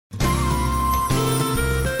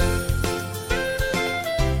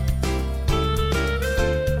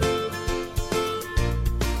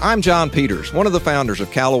I'm John Peters, one of the founders of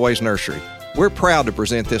Callaway's Nursery. We're proud to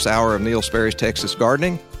present this hour of Neil Sperry's Texas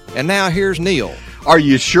Gardening. And now here's Neil. Are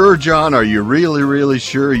you sure, John? Are you really, really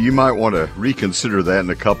sure? You might want to reconsider that in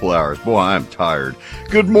a couple hours. Boy, I'm tired.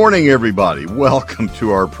 Good morning, everybody. Welcome to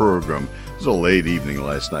our program. It was a late evening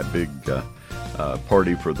last night. Big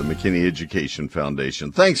party for the McKinney Education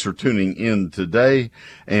Foundation. Thanks for tuning in today,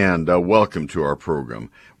 and welcome to our program.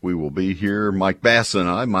 We will be here, Mike Bass and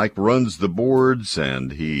I. Mike runs the boards,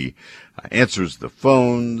 and he answers the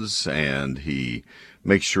phones, and he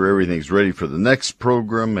makes sure everything's ready for the next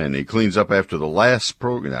program, and he cleans up after the last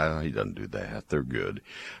program. No, he doesn't do that. They're good.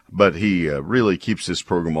 But he really keeps this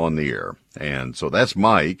program on the air. And so that's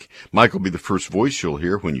Mike. Mike will be the first voice you'll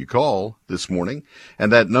hear when you call this morning.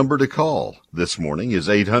 And that number to call this morning is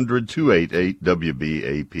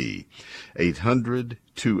 800-288-WBAP.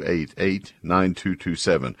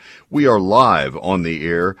 800-288-9227. We are live on the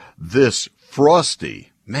air this frosty.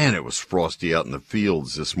 Man, it was frosty out in the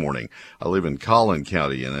fields this morning. I live in Collin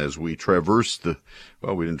County, and as we traversed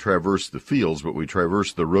we didn't traverse the fields, but we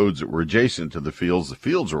traversed the roads that were adjacent to the fields. The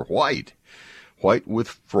fields were white with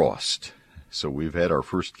frost. So we've had our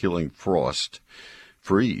first killing frost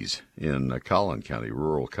freeze in Collin County,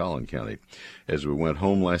 rural Collin County. As we went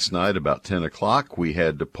home last night about 10 o'clock, we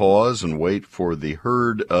had to pause and wait for the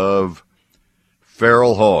herd of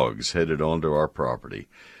feral hogs headed onto our property.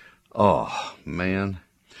 Oh, man.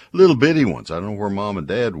 Little bitty ones. I don't know where Mom and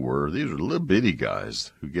Dad were. These are little bitty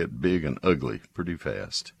guys who get big and ugly pretty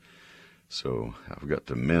fast. So I've got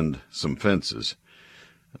to mend some fences,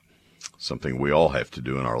 something we all have to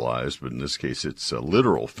do in our lives, but in this case it's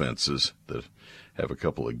literal fences that have a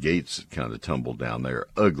couple of gates that kind of tumble down there.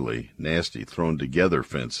 Ugly, nasty, thrown together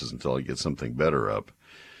fences until I get something better up.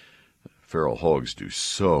 Feral hogs do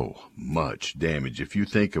so much damage. If you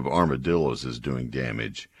think of armadillos as doing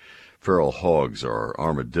damage, feral hogs are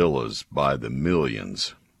armadillos by the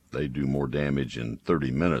millions. They do more damage in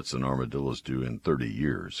 30 minutes than armadillos do in 30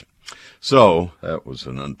 years. So that was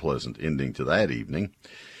an unpleasant ending to that evening.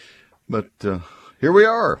 But here we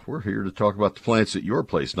are. We're here to talk about the plants at your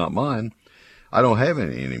place, not mine. I don't have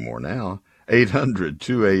any anymore now.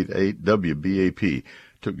 800-288-WBAP.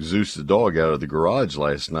 Took Zeus the dog out of the garage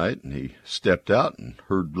last night, and he stepped out and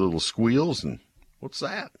heard little squeals, and what's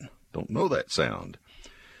that? Don't know that sound.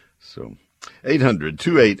 So,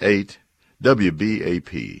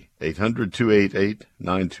 800-288-WBAP,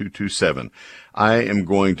 800-288-9227. I am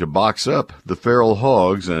going to box up the feral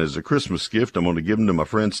hogs, and as a Christmas gift, I'm going to give them to my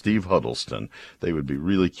friend Steve Huddleston. They would be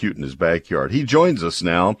really cute in his backyard. He joins us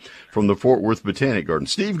now from the Fort Worth Botanic Garden.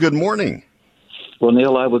 Steve, good morning. Well,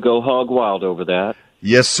 Neil, I would go hog wild over that.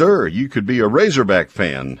 Yes, sir. You could be a Razorback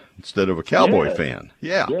fan instead of a Cowboy fan.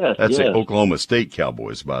 Yeah, that's the Oklahoma State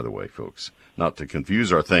Cowboys, by the way, folks. Not to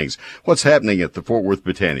confuse our things. What's happening at the Fort Worth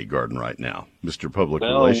Botanic Garden right now, Mr. Public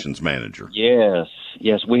Relations Manager? Yes.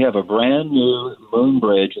 We have a brand new moon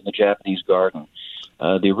bridge in the Japanese garden.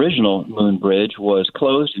 The original moon bridge was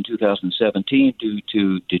closed in 2017 due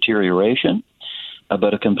to deterioration,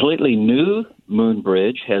 but a completely new moon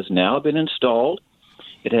bridge has now been installed.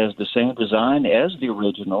 It has the same design as the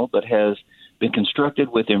original, but has been constructed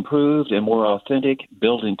with improved and more authentic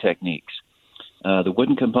building techniques. The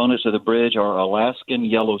wooden components of the bridge are Alaskan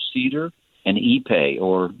yellow cedar and ipe,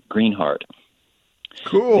 or greenheart.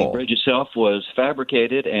 Cool. The bridge itself was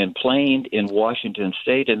fabricated and planed in Washington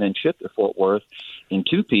State and then shipped to Fort Worth in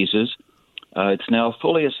two pieces. It's now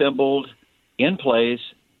fully assembled, in place,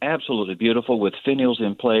 absolutely beautiful, with finials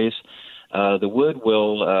in place. The wood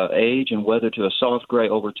will age and weather to a soft gray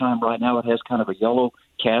over time. Right now it has kind of a yellow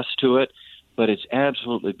cast to it, but it's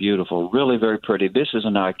absolutely beautiful, really very pretty. This is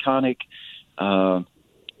an iconic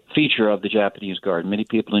feature of the Japanese garden. Many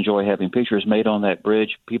people enjoy having pictures made on that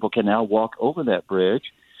bridge. People can now walk over that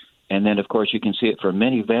bridge, and then, of course, you can see it from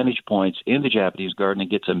many vantage points in the Japanese garden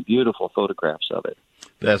and get some beautiful photographs of it.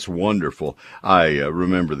 That's wonderful. I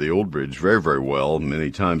remember the old bridge very, very well,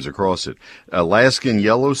 many times across it. Alaskan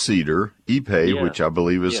yellow cedar, ipe, which I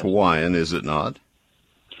believe is Hawaiian, is it not?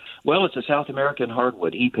 Well, it's a South American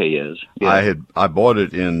hardwood. Ipe is. Yeah. I bought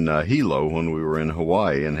it in Hilo when we were in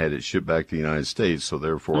Hawaii and had it shipped back to the United States. So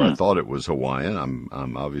therefore, I thought it was Hawaiian.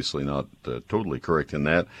 I'm obviously not totally correct in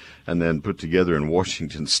that. And then put together in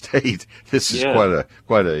Washington State. This is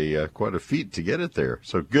quite a feat to get it there.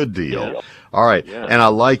 So good deal. Yeah. All right, and I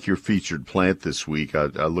like your featured plant this week. I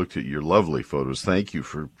looked at your lovely photos. Thank you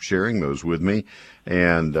for sharing those with me.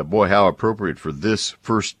 And boy, how appropriate for this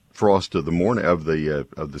first frost of the morning of the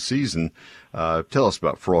season. Tell us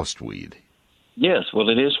about frostweed. Yes, well,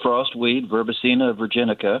 it is frostweed, Verbicina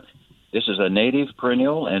virginica. This is a native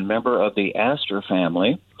perennial and member of the aster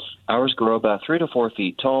family. Ours grow about 3 to 4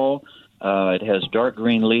 feet tall. It has dark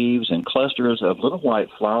green leaves and clusters of little white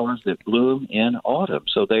flowers that bloom in autumn.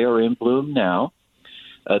 So they are in bloom now.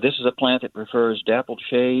 This is a plant that prefers dappled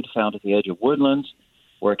shade found at the edge of woodlands,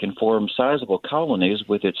 where it can form sizable colonies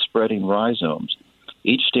with its spreading rhizomes.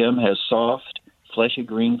 Each stem has soft, fleshy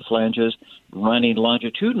green flanges running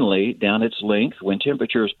longitudinally down its length. When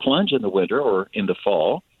temperatures plunge in the winter or in the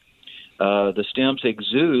fall, the stems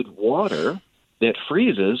exude water that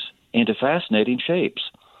freezes into fascinating shapes,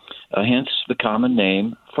 hence the common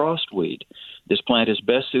name frostweed. This plant is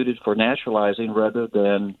best suited for naturalizing rather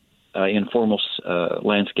than informal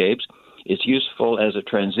landscapes. It's useful as a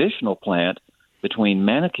transitional plant between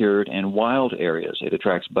manicured and wild areas. It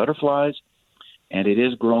attracts butterflies, and it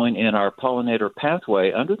is growing in our pollinator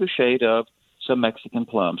pathway under the shade of some Mexican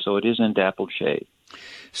plum, so it is in dappled shade.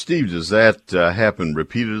 Steve, does that happen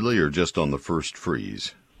repeatedly or just on the first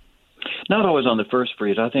freeze? Not always on the first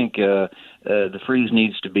freeze. I think the freeze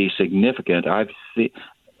needs to be significant. I'll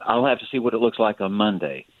have to see what it looks like on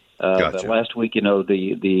Monday. Gotcha. But last week,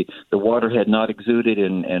 the water had not exuded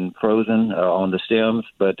and frozen on the stems,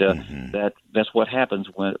 but that's what happens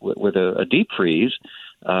with a deep freeze.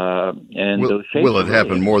 And will it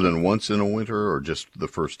happen more than once in a winter or just the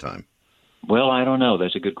first time? Well, I don't know.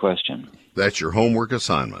 That's a good question. That's your homework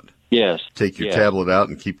assignment. Yes. Take your tablet out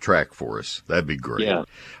and keep track for us. That'd be great. Yeah. All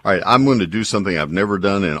right, I'm going to do something I've never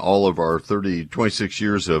done in all of our 26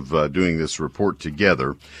 years of doing this report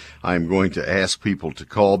together. I'm going to ask people to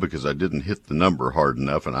call because I didn't hit the number hard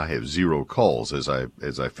enough, and I have 0 calls. As I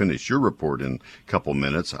finish your report in a couple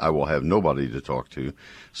minutes, I will have nobody to talk to.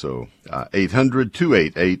 So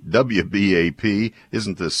 800-288-WBAP.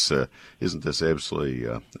 Isn't this absolutely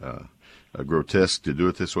grotesque to do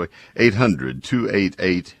it this way?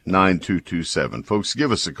 800-288-9227. Folks, give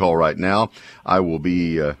us a call right now. I will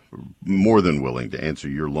be more than willing to answer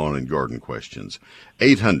your lawn and garden questions.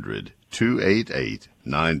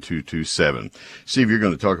 800-288-9227. Steve, you're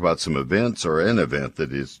going to talk about some events, or an event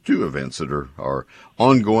that is 2 events that are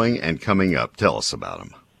ongoing and coming up. Tell us about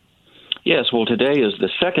them. Yes, well, today is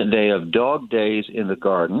the second day of Dog Days in the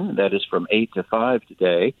Garden. That is from 8 to 5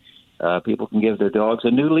 today. People can give their dogs a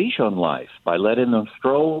new leash on life by letting them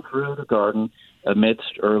stroll through the garden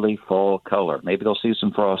amidst early fall color. Maybe they'll see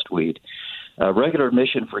some frostweed. Regular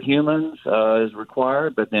admission for humans is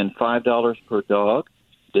required, but then $5 per dog.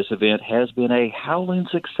 This event has been a howling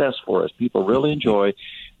success for us. People really enjoy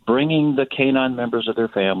bringing the canine members of their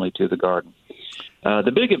family to the garden.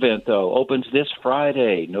 The big event, though, opens this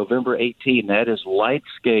Friday, November 18. That is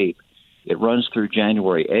Lightscape. It runs through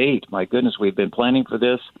January 8. My goodness, we've been planning for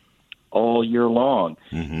this all year long.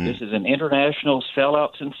 Mm-hmm. This is an international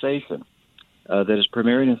sellout sensation that is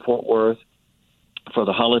premiering in Fort Worth for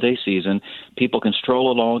the holiday season. People can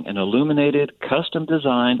stroll along an illuminated,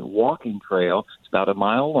 custom-designed walking trail. It's about a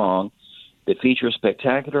mile long that features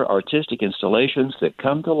spectacular artistic installations that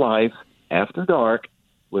come to life after dark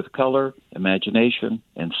with color, imagination,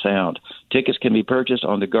 and sound. Tickets can be purchased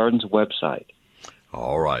on the Garden's website.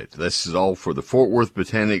 All right. This is all for the Fort Worth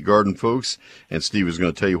Botanic Garden, folks. And Steve is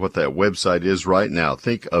going to tell you what that website is right now.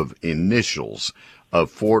 Think of initials of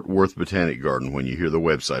Fort Worth Botanic Garden when you hear the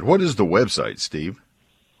website. What is the website, Steve?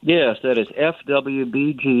 Yes, that is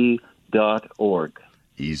fwbg.org.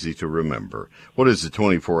 Easy to remember. What is the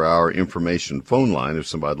 24-hour information phone line if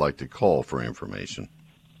somebody'd like to call for information?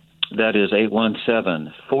 That is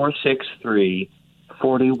 817-463-4160.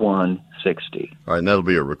 All right, and that'll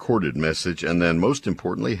be a recorded message. And then, most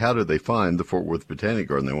importantly, how do they find the Fort Worth Botanic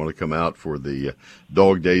Garden? They want to come out for the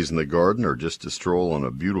dog days in the garden or just to stroll on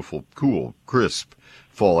a beautiful, cool, crisp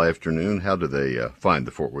fall afternoon. How do they find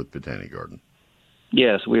the Fort Worth Botanic Garden?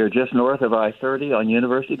 Yes, we are just north of I-30 on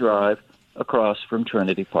University Drive, across from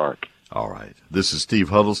Trinity Park. All right. This is Steve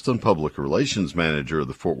Huddleston, Public Relations Manager of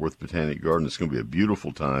the Fort Worth Botanic Garden. It's going to be a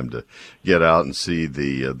beautiful time to get out and see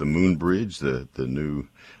the Moon Bridge, the new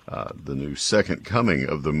second coming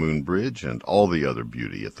of the Moon Bridge, and all the other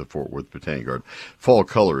beauty at the Fort Worth Botanic Garden. Fall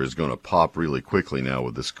color is going to pop really quickly now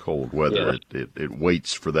with this cold weather. Yeah. It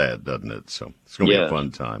waits for that, doesn't it? So it's going to be a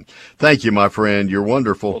fun time. Thank you, my friend. You're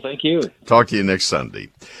wonderful. Well, thank you. Talk to you next Sunday.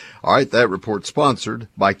 All right, that report sponsored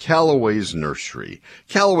by Callaway's Nursery.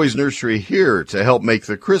 Callaway's Nursery here to help make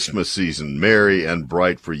the Christmas season merry and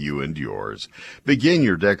bright for you and yours. Begin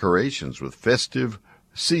your decorations with festive,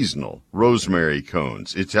 seasonal rosemary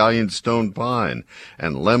cones, Italian stone pine,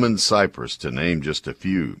 and lemon cypress, to name just a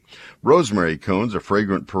few. Rosemary cones, a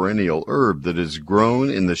fragrant perennial herb that is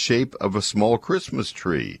grown in the shape of a small Christmas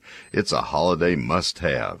tree. It's a holiday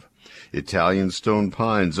must-have. Italian stone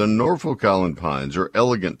pines and Norfolk Island pines are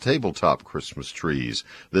elegant tabletop Christmas trees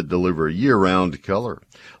that deliver year-round color.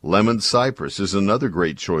 Lemon cypress is another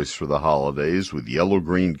great choice for the holidays, with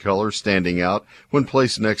yellow-green color standing out when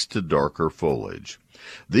placed next to darker foliage.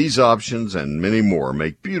 These options and many more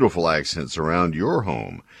make beautiful accents around your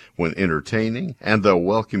home when entertaining, and they'll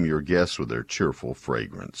welcome your guests with their cheerful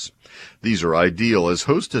fragrance. These are ideal as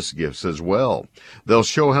hostess gifts as well. They'll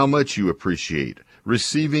show how much you appreciate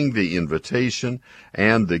receiving the invitation,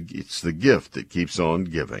 and it's the gift that keeps on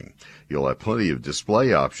giving. You'll have plenty of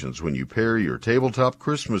display options when you pair your tabletop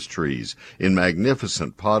Christmas trees in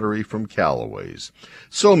magnificent pottery from Callaway's.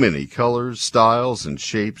 So many colors, styles, and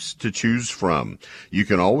shapes to choose from. You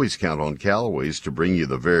can always count on Callaway's to bring you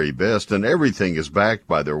the very best, and everything is backed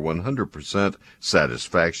by their 100%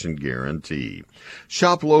 satisfaction guarantee.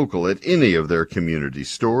 Shop local at any of their community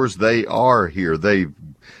stores. They are here. They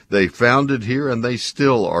founded here, and they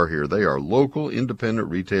still are here. They are local independent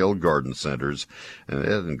retail garden centers, and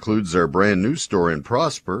that includes their brand new store in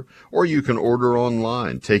Prosper, or you can order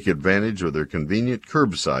online. Take advantage of their convenient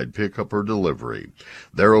curbside pickup or delivery.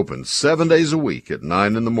 They're open 7 days a week at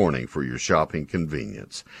 9 in the morning for your shopping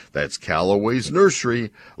convenience. That's Callaway's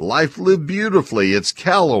Nursery. Life lived beautifully. It's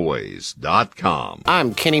Callaways.com.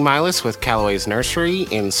 I'm Kenny Milas with Callaway's Nursery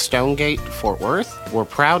in Stonegate, Fort Worth. We're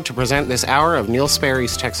proud to present this hour of Neil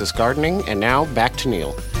Sperry's Texas Gardening, and now back to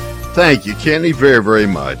Neil. Thank you, Kenny, very, very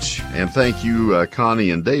much. And thank you, Connie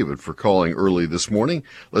and David, for calling early this morning.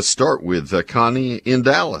 Let's start with Connie in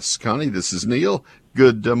Dallas. Connie, this is Neil.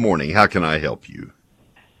 Good morning. How can I help you?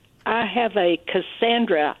 I have a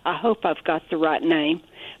Cassandra, I hope I've got the right name,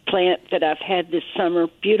 plant that I've had this summer,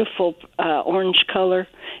 beautiful orange color,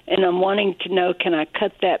 and I'm wanting to know, can I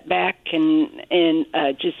cut that back and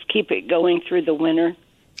just keep it going through the winter?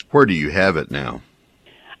 Where do you have it now?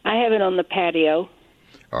 I have it on the patio.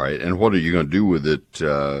 All right, and what are you going to do with it,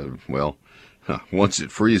 once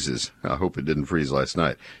it freezes? I hope it didn't freeze last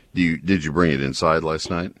night. Did you bring it inside last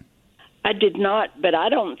night? I did not, but I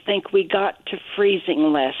don't think we got to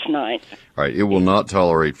freezing last night. All right, it will not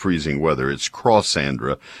tolerate freezing weather. It's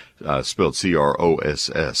Crossandra, spelled Crossandra.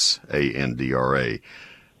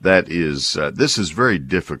 This is very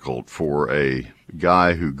difficult for a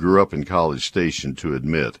guy who grew up in College Station to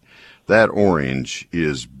admit. That orange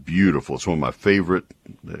is beautiful. It's one of my favorite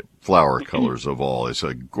flower colors of all. It's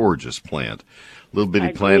a gorgeous plant. Little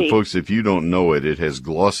bitty plant, folks. If you don't know it, it has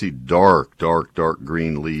glossy, dark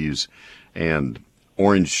green leaves and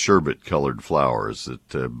orange sherbet-colored flowers that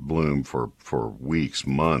bloom for weeks,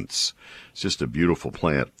 months. It's just a beautiful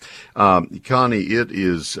plant. Connie, it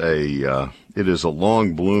is a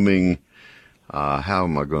long-blooming. How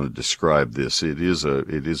am I going to describe this? It is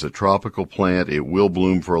a tropical plant. It will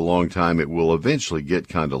bloom for a long time. It will eventually get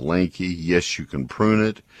kind of lanky. Yes, you can prune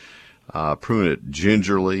it. Prune it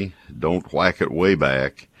gingerly. Don't whack it way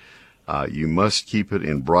back. You must keep it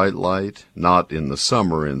in bright light, not in the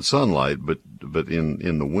summer in sunlight, but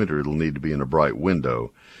in the winter it'll need to be in a bright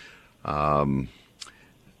window. But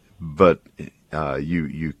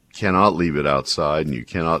you cannot leave it outside, and you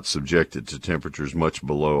cannot subject it to temperatures much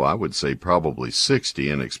below, I would say, probably 60,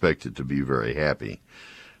 and expect it to be very happy.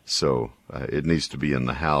 So it needs to be in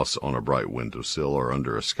the house on a bright windowsill or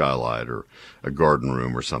under a skylight or a garden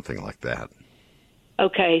room or something like that.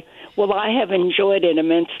 Okay. Well, I have enjoyed it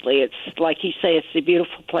immensely. It's like you say, it's a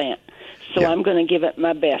beautiful plant. So yeah. I'm going to give it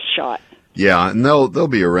my best shot. Yeah, and they'll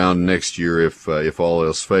be around next year if all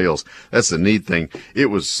else fails. That's the neat thing. It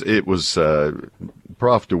was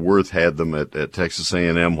Prof. DeWorth had them at Texas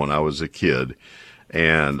A&M when I was a kid,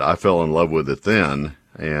 and I fell in love with it then.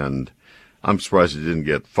 And I'm surprised it didn't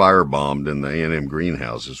get firebombed in the A&M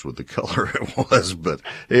greenhouses with the color it was, but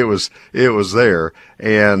it was there.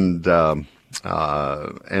 And then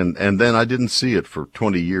I didn't see it for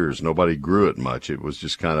 20 years. Nobody grew it much. It was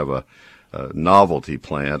just kind of a novelty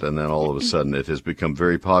plant, and then all of a sudden it has become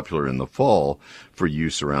very popular in the fall for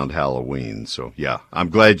use around Halloween. So yeah, I'm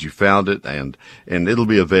glad you found it, and it'll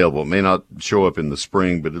be available. It may not show up in the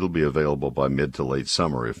spring, but it'll be available by mid to late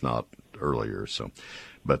summer, if not earlier. So,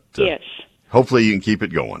 but yes, hopefully you can keep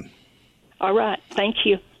it going. All right, thank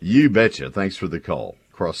you. You betcha. Thanks for the call,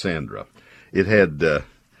 Crossandra. It had.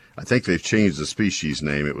 I think they've changed the species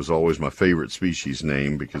name. It was always my favorite species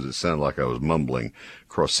name because it sounded like I was mumbling.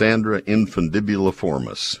 Crossandra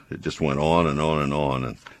infundibuliformis. It just went on and on and on,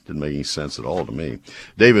 and Didn't make any sense at all to me.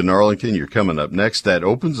 David in Arlington, you're coming up next. That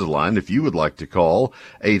opens the line if you would like to call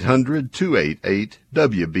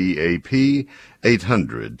 800-288-WBAP,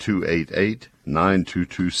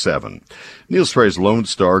 800-288-9227. Neil Sperry's Lone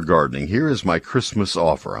Star Gardening. Here is my Christmas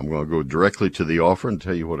offer. I'm going to go directly to the offer and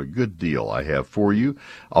tell you what a good deal I have for you.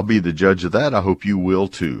 I'll be the judge of that. I hope you will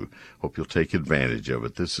too. Hope you'll take advantage of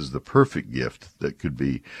it. This is the perfect gift that could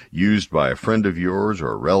be used by a friend of yours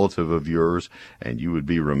or a relative of yours, and you would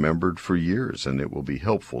be remembered for years, and it will be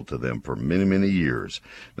helpful to them for many, many years.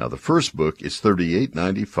 Now, the first book is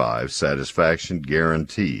 $38.95, satisfaction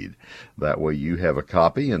guaranteed. That way you have a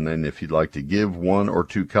copy, and then if you'd like to give 1 or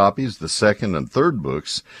 2 copies, the second and third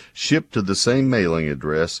books shipped to the same mailing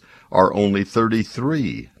address are only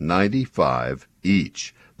 $33.95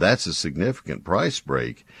 each. That's a significant price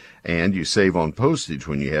break, and you save on postage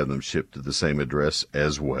when you have them shipped to the same address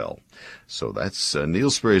as well. So that's Neil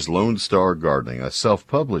Sperry's Lone Star Gardening. I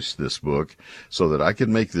self-published this book so that I could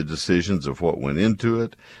make the decisions of what went into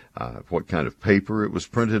it, what kind of paper it was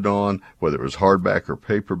printed on, whether it was hardback or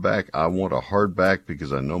paperback. I want a hardback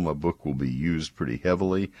because I know my book will be used pretty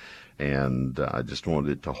heavily, and I just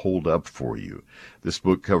wanted it to hold up for you. This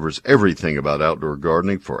book covers everything about outdoor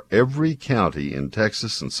gardening for every county in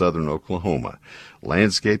Texas and southern Oklahoma.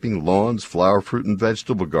 Landscaping, lawns, flower, fruit, and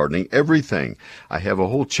vegetable gardening, everything. I have a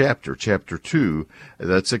whole chapter, Chapter 2,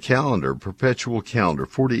 that's a calendar, perpetual calendar,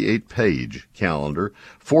 48-page calendar,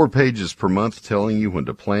 4 pages per month telling you when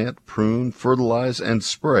to plant, prune, fertilize, and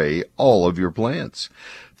spray all of your plants.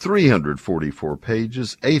 344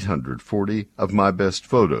 pages, 840 of my best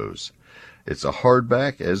photos. It's a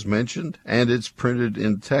hardback, as mentioned, and it's printed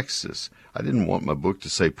in Texas. I didn't want my book to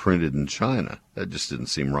say printed in China. That just didn't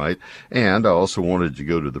seem right. And I also wanted to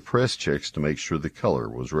go to the press checks to make sure the color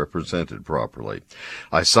was represented properly.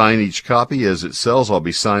 I sign each copy as it sells. I'll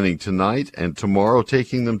be signing tonight and tomorrow,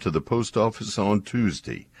 taking them to the post office on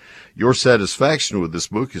Tuesday. Your satisfaction with this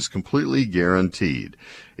book is completely guaranteed.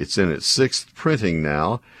 It's in its 6th printing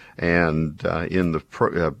now, and in the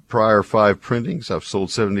prior 5 printings, I've sold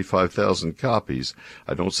 75,000 copies.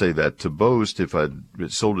 I don't say that to boast. If I'd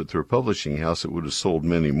sold it through a publishing house, it would have sold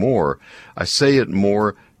many more. I say it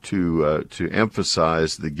more to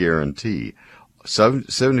emphasize the guarantee.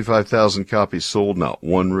 75,000 copies sold, not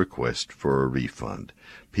one request for a refund.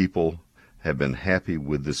 People have been happy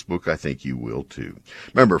with this book. I think you will too.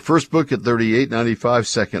 Remember, first book at $38.95,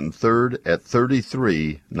 second and third at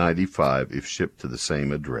 $33.95 if shipped to the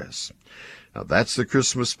same address. Now that's the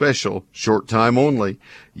Christmas special, short time only.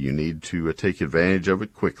 You need to take advantage of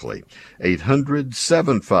it quickly.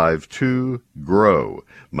 800-752-GROW,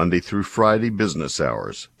 Monday through Friday business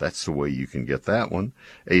hours. That's the way you can get that one.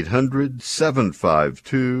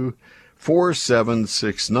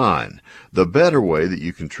 800-752-4769. The better way that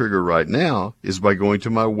you can trigger right now is by going to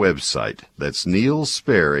my website. That's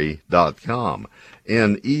neilsperry.com.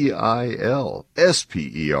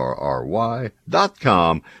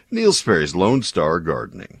 NeilSperry.com. Neil Sperry's Lone Star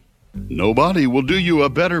Gardening. Nobody will do you a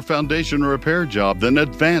better foundation repair job than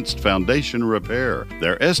Advanced Foundation Repair.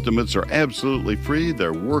 Their estimates are absolutely free.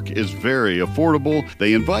 Their work is very affordable.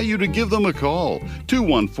 They invite you to give them a call,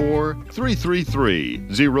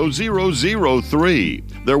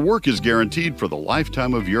 214-333-0003. Their work is guaranteed for the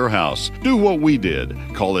lifetime of your house. Do what we did.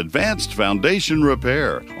 Call Advanced Foundation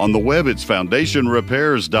Repair. On the web, it's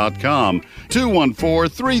foundationrepairs.com,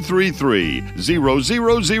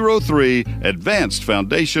 214-333-0003, Advanced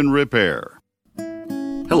Foundation Repair.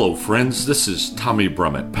 Hello, friends. This is Tommy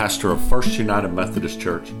Brummett, pastor of First United Methodist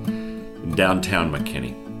Church in downtown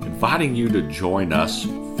McKinney, inviting you to join us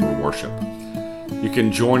for worship. You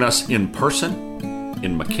can join us in person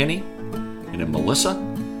in McKinney and in Melissa,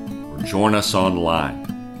 or join us online.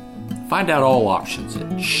 Find out all options at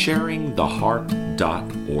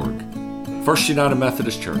sharingtheheart.org. First United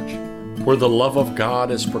Methodist Church, where the love of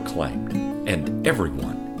God is proclaimed and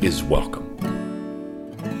everyone is welcome.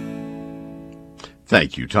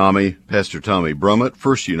 Thank you, Tommy. Pastor Tommy Brummett,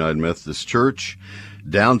 First United Methodist Church,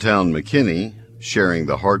 downtown McKinney,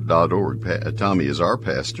 sharingtheheart.org. Tommy is our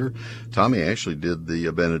pastor. Tommy actually did the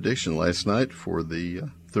benediction last night for the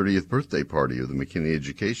 30th birthday party of the McKinney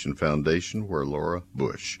Education Foundation, where Laura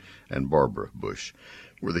Bush and Barbara Bush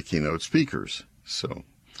were the keynote speakers. So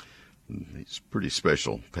he's a pretty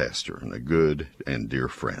special pastor and a good and dear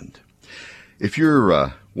friend. If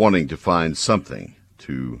you're wanting to find something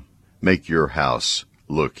to make your house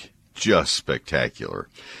look just spectacular,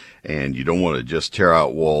 and you don't want to just tear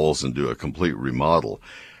out walls and do a complete remodel,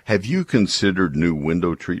 have you considered new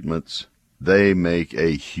window treatments? They make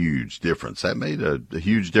a huge difference. That made a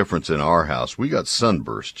huge difference in our house. We got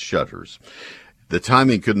sunburst shutters. The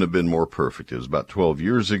timing couldn't have been more perfect. It was about 12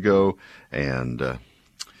 years ago, and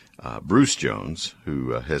Bruce Jones,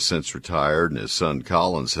 who has since retired, and his son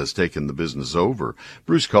Collins has taken the business over.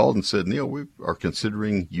 Bruce called and said, Neil, we are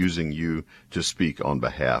considering using you to speak on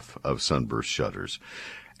behalf of Sunburst Shutters.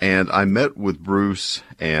 And I met with Bruce,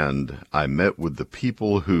 and I met with the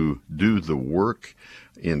people who do the work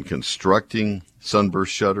in constructing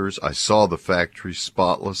Sunburst Shutters. I saw the factory,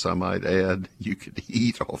 spotless, I might add. You could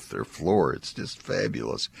eat off their floor. It's just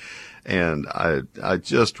fabulous. And I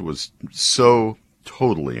just was so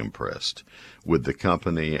totally impressed with the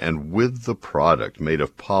company and with the product made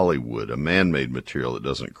of polywood, a man-made material that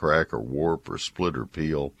doesn't crack or warp or split or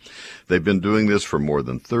peel. They've been doing this for more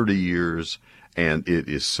than 30 years, and it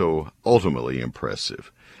is so ultimately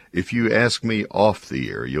impressive. If you ask me off the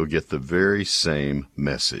air, you'll get the very same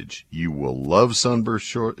message. You will love Sunburst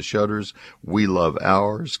Shutters. We love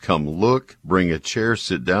ours. Come look, bring a chair,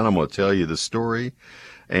 sit down. I'm going to tell you the story.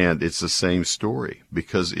 And it's the same story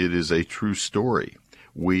because it is a true story.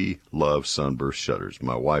 We love Sunburst Shutters.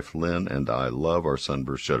 My wife Lynn and I love our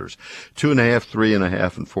Sunburst Shutters. 2.5,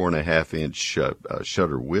 3.5, and 4.5 inch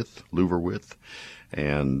shutter width, louver width.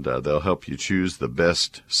 And they'll help you choose the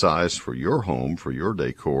best size for your home, for your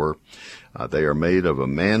decor. They are made of a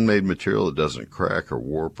man-made material that doesn't crack or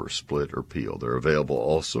warp or split or peel. They're available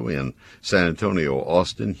also in San Antonio,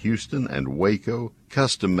 Austin, Houston, and Waco,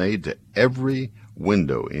 custom-made to every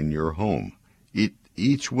window in your home.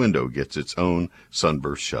 Each window gets its own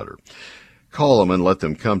Sunburst shutter. Call them and let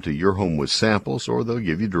them come to your home with samples, or they'll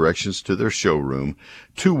give you directions to their showroom.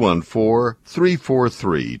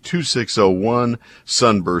 214-343-2601,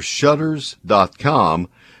 sunburstshutters.com,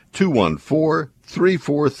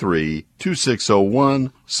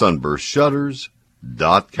 214-343-2601,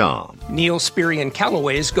 sunburstshutters.com. Neil Sperry and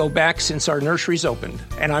Callaway's go back since our nursery's opened.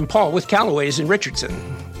 And I'm Paul with Callaway's in Richardson,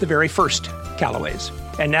 the very first Callaway's.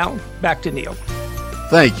 And now, back to Neil.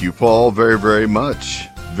 Thank you, Paul, very, very much.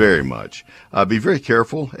 Very much. Be very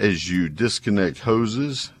careful as you disconnect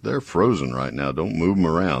hoses. They're frozen right now. Don't move them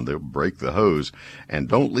around. They'll break the hose. And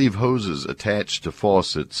don't leave hoses attached to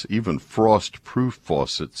faucets, even frost-proof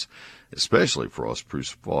faucets, especially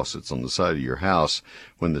frost-proof faucets on the side of your house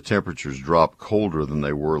when the temperatures drop colder than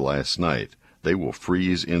they were last night. They will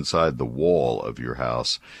freeze inside the wall of your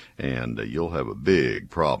house, and you'll have a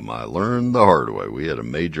big problem. I learned the hard way. We had a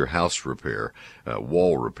major house repair,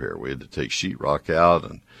 wall repair. We had to take sheetrock out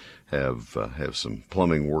and have some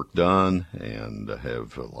plumbing work done and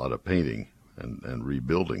have a lot of painting and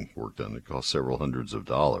rebuilding work done. It cost several hundreds of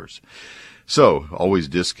dollars. So always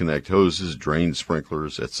disconnect hoses, drain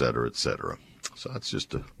sprinklers, etc., etc. So that's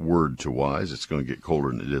just a word to wise. It's going to get colder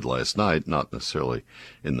than it did last night, not necessarily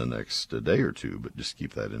in the next day or two, but just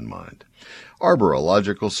keep that in mind.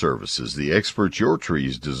 Arborilogical Services, the experts your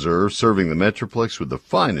trees deserve, serving the Metroplex with the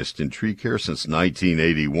finest in tree care since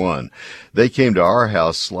 1981. They came to our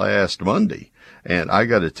house last Monday, and I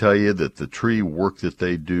got to tell you that the tree work that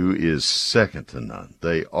they do is second to none.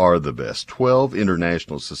 They are the best. 12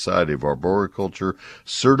 International Society of Arboriculture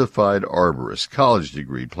certified arborists, college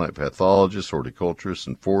degree plant pathologists, horticulturists,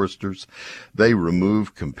 and foresters. They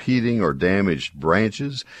remove competing or damaged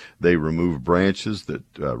branches. They remove branches that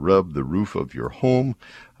rub the roof of your home,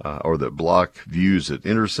 or that block views at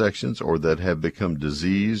intersections, or that have become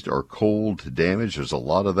diseased or cold damaged. There's a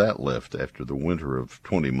lot of that left after the winter of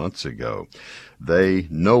 20 months ago. They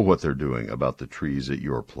know what they're doing about the trees at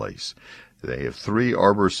your place. They have 3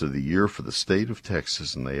 Arborists of the Year for the state of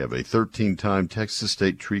Texas, and they have a 13-time Texas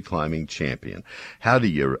State Tree Climbing Champion. How do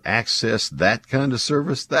you access that kind of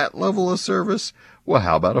service, that level of service? Well,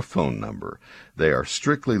 how about a phone number? They are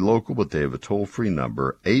strictly local, but they have a toll-free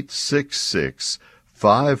number,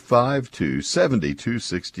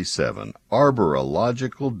 866-552-7267,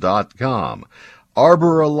 arborilogical.com.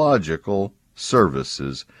 Arborilogical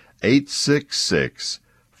Services,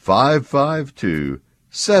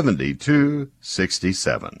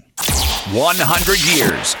 866-552-7267. 100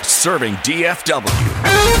 years serving DFW.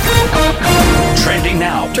 Trending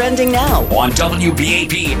now. Trending now. On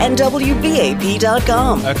WBAP. And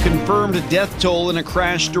WBAP.com. A confirmed death toll in a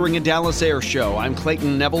crash during a Dallas air show. I'm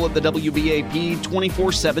Clayton Neville at the WBAP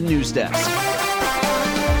 24/7 News Desk.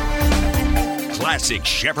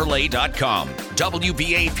 ClassicChevrolet.com.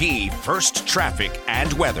 WBAP First Traffic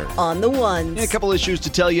and Weather. On the ones. A couple issues to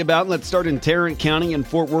tell you about. Let's start in Tarrant County in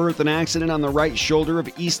Fort Worth. An accident on the right shoulder of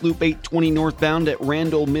East Loop 820 northbound at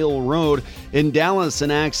Randall Mill Road. In Dallas, an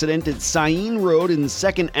accident at Sain Road in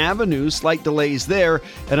 2nd Avenue. Slight delays there.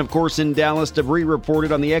 And of course in Dallas, debris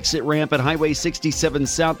reported on the exit ramp at Highway 67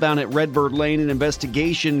 southbound at Redbird Lane. An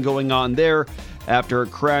investigation going on there. after a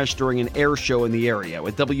crash during an air show in the area.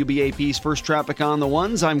 With WBAP's First Traffic on the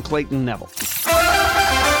Ones, I'm Clayton Neville.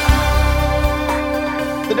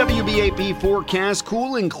 The WBAP forecast: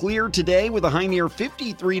 cool and clear today with a high near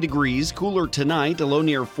 53 degrees. Cooler tonight, a low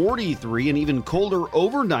near 43, and even colder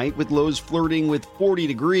overnight with lows flirting with 40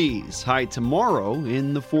 degrees. High tomorrow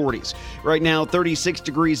in the 40s. Right now, 36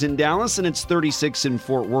 degrees in Dallas, and it's 36 in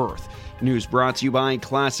Fort Worth. News brought to you by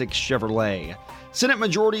Classic Chevrolet. Senate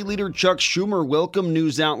Majority Leader Chuck Schumer welcomed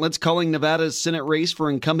news outlets calling Nevada's Senate race for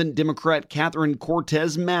incumbent Democrat Catherine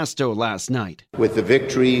Cortez Masto last night. With the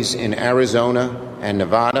victories in Arizona and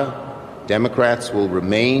Nevada, Democrats will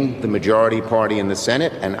remain the majority party in the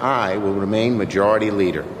Senate, and I will remain majority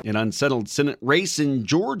leader. An unsettled Senate race in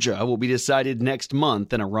Georgia will be decided next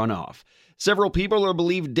month in a runoff. Several people are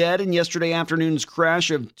believed dead in yesterday afternoon's crash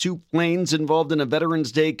of two planes involved in a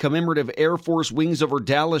Veterans Day commemorative Air Force Wings Over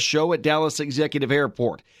Dallas show at Dallas Executive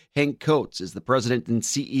Airport. Hank Coates is the president and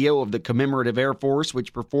CEO of the Commemorative Air Force,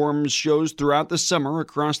 which performs shows throughout the summer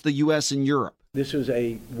across the U.S. and Europe. This is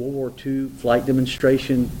a World War II flight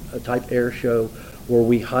demonstration type air show where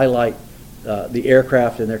we highlight the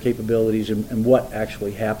aircraft and their capabilities and what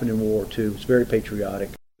actually happened in World War II. It's very patriotic.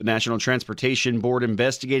 The National Transportation Board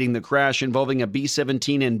investigating the crash involving a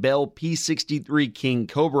B-17 and Bell P-63 King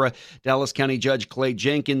Cobra. Dallas County Judge Clay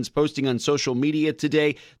Jenkins posting on social media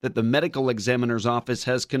today that the medical examiner's office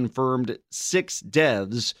has confirmed 6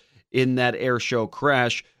 deaths in that air show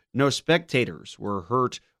crash. No spectators were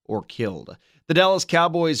hurt or killed. The Dallas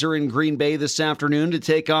Cowboys are in Green Bay this afternoon to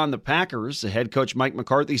take on the Packers. Head coach Mike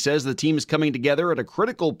McCarthy says the team is coming together at a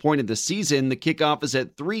critical point of the season. The kickoff is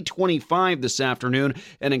at 3:25 this afternoon.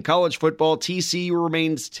 And in college football, TCU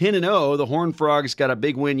remains 10-0. The Horned Frogs got a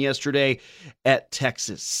big win yesterday at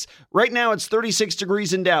Texas. Right now, it's 36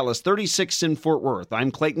 degrees in Dallas, 36 in Fort Worth.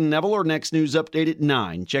 I'm Clayton Neville. Our next news update at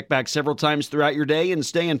 9. Check back several times throughout your day and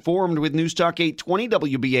stay informed with News Talk 820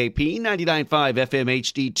 WBAP, 99.5 FM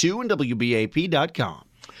HD2, and WBAP.com.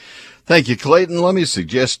 Thank you, Clayton. Let me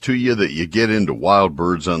suggest to you that you get into Wild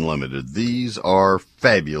Birds Unlimited. These are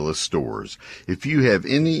fabulous stores. If you have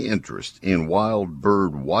any interest in wild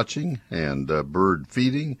bird watching and bird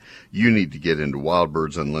feeding, you need to get into Wild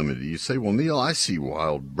Birds Unlimited. You say, well, Neil, I see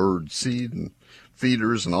wild bird seed and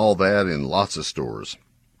feeders and all that in lots of stores.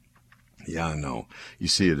 Yeah, I know. You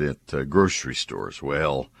see it at grocery stores.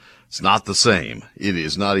 Well, it's not the same. It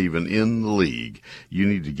is not even in the league. You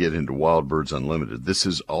need to get into Wild Birds Unlimited. This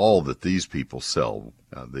is all that these people sell.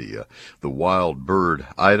 The wild bird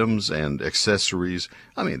items and accessories.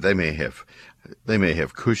 I mean, they may have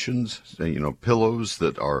cushions, pillows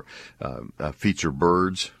that are feature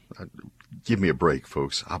birds. Give me a break,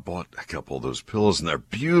 folks. I bought a couple of those pillows, and they're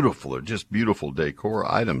beautiful. They're just beautiful decor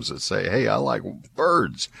items that say, hey, I like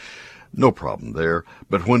birds. No problem there.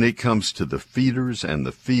 But when it comes to the feeders and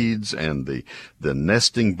the feeds and the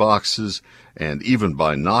nesting boxes and even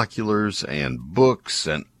binoculars and books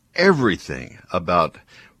and everything about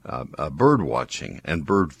bird watching and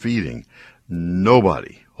bird feeding,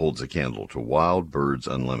 nobody holds a candle to Wild Birds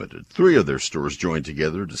Unlimited. 3 of their stores joined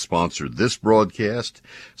together to sponsor this broadcast,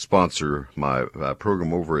 sponsor my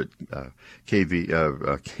program over at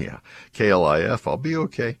KLIF, I'll be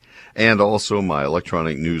okay, and also my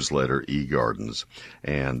electronic newsletter, eGardens.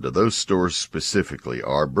 And those stores specifically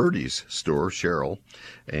are Birdie's store, Cheryl,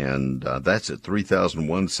 and that's at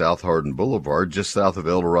 3001 South Hardin Boulevard, just south of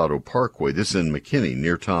El Dorado Parkway. This is in McKinney,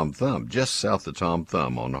 near Tom Thumb, just south of Tom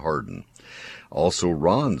Thumb on Hardin. Also,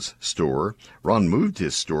 Ron's store. Ron moved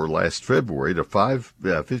his store last February to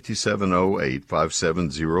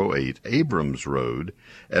 5708 Abrams Road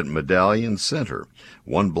at Medallion Center,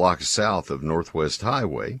 1 block south of Northwest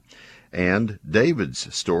Highway. And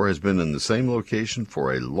David's store has been in the same location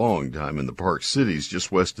for a long time in the Park Cities,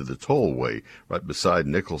 just west of the Tollway, right beside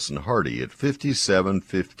Nicholson Hardy at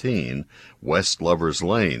 5715 West Lovers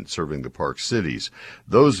Lane, serving the Park Cities.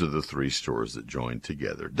 Those are the 3 stores that joined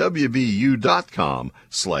together.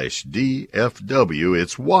 WVU.com/DFW.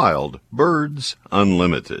 It's Wild Birds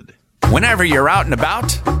Unlimited. Whenever you're out and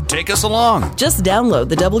about, take us along. Just download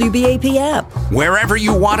the WBAP app. Wherever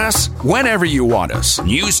you want us, whenever you want us.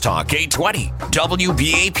 News Talk 820,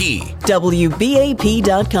 WBAP.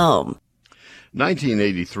 WBAP.com.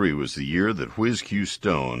 1983 was the year that Whiz-Q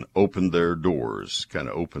Stone opened their doors, kind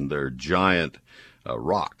of opened their giant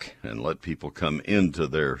rock and let people come into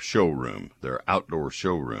their showroom, their outdoor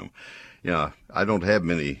showroom. Yeah, I don't have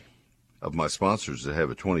many of my sponsors that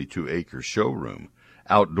have a 22-acre showroom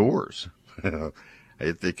outdoors.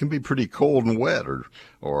 It can be pretty cold and wet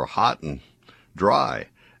or hot and dry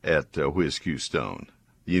at Whiz-Q Stone.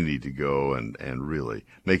 you need to go and really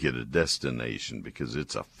make it a destination because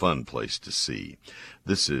it's a fun place to see.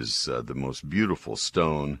 This is the most beautiful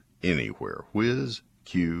stone anywhere. Whiz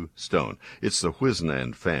Q Stone. It's the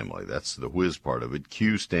Whiznand family. That's the whiz part of it.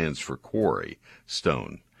 Q stands for quarry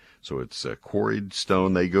stone. So it's a quarried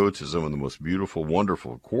stone. They go to some of the most beautiful,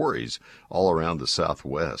 wonderful quarries all around the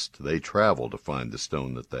Southwest. They travel to find the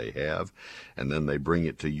stone that they have, and then they bring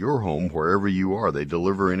it to your home wherever you are. They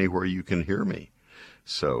deliver anywhere you can hear me.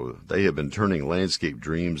 So they have been turning landscape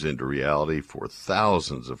dreams into reality for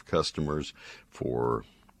thousands of customers for,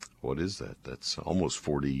 what is that? That's almost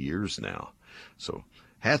 40 years now. So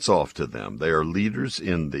hats off to them. They are leaders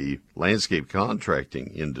in the landscape contracting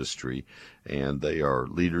industry, and they are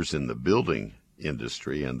leaders in the building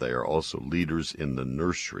industry, and they are also leaders in the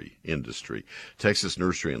nursery industry. Texas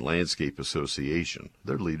Nursery and Landscape Association,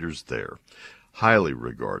 they're leaders there. Highly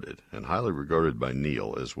regarded, and highly regarded by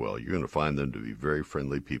Neil as well. You're going to find them to be very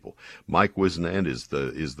friendly people. Mike Whiznand is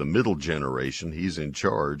the middle generation. He's in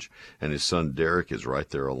charge, and his son Derek is right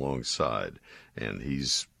there alongside, and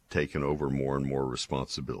he's taken over more and more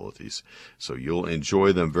responsibilities. So you'll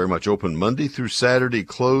enjoy them very much. Open Monday through Saturday,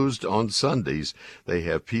 closed on Sundays. They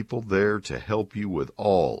have people there to help you with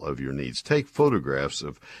all of your needs. Take photographs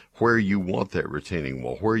of where you want that retaining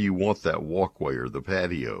wall, where you want that walkway or the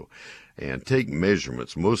patio, and take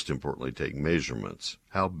measurements. Most importantly, take measurements.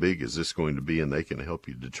 How big is this going to be? And they can help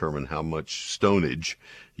you determine how much stonage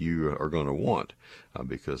you are going to want,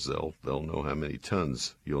 because they'll know how many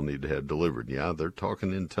tons you'll need to have delivered. Yeah, they're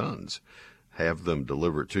talking in tons. Have them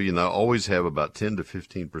deliver it to you. Now, always have about 10 to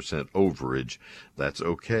 15% overage. That's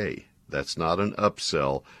okay. That's not an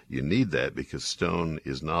upsell. You need that because stone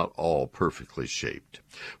is not all perfectly shaped.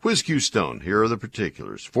 WhizQ Stone, here are the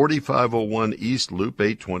particulars. 4501 East Loop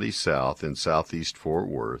 820 South in Southeast Fort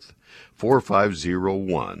Worth.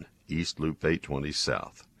 4501 East Loop 820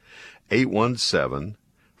 South.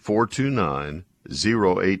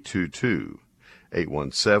 817-429-0822.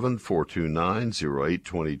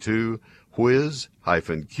 817-429-0822.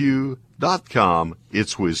 Whiz-Q.com.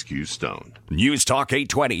 It's WhizQ Stone. News Talk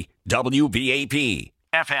 820, WBAP,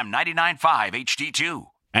 FM 99.5 HD2,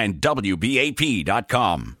 and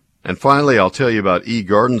WBAP.com. And finally, I'll tell you about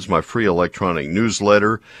eGardens, my free electronic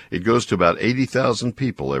newsletter. It goes to about 80,000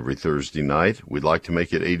 people every Thursday night. We'd like to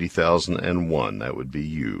make it 80,001. That would be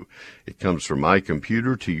you. It comes from my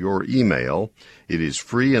computer to your email. It is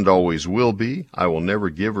free and always will be. I will never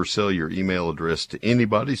give or sell your email address to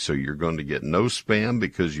anybody, so you're going to get no spam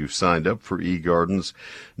because you've signed up for eGardens,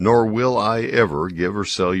 nor will I ever give or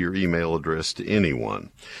sell your email address to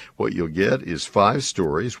anyone. What you'll get is 5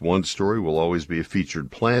 stories. One story will always be a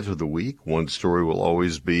featured plant of the week. One story will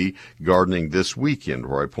always be gardening this weekend,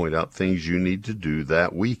 where I point out things you need to do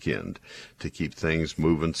that weekend to keep things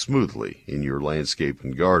moving smoothly in your landscape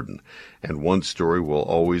and garden. And one story will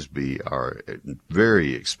always be our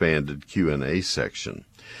very expanded Q&A section.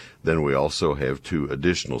 Then we also have 2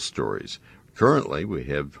 additional stories. Currently, we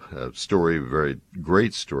have a story, a very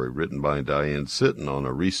great story, written by Diane Sitton on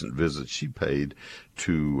a recent visit she paid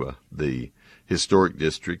to the historic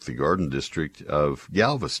district, the garden district of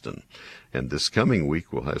Galveston. And this coming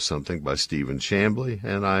week, we'll have something by Stephen Chambly,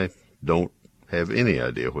 and I don't have any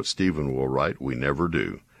idea what Stephen will write. We never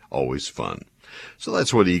do. Always fun. So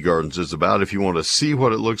that's what eGardens is about. If you want to see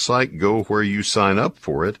what it looks like, go where you sign up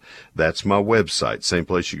for it. That's my website, same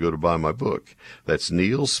place you go to buy my book. That's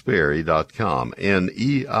neilsperry.com,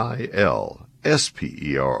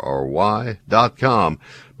 NEILSPERRY.com.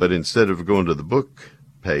 But instead of going to the book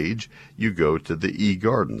page, you go to the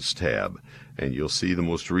eGardens tab, and you'll see the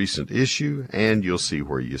most recent issue, and you'll see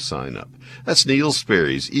where you sign up. That's Neil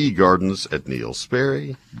Sperry's eGardens at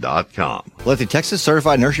neilsperry.com. Let the Texas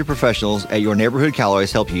Certified Nursery Professionals at your neighborhood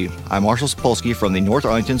Callaways help you. I'm Marshall Sapolsky from the North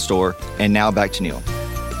Arlington store, and now back to Neil.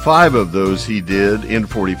 5 of those he did in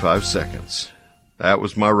 45 seconds. That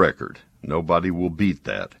was my record. Nobody will beat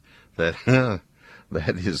that. That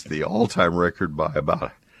is the all-time record by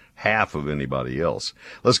about half of anybody else.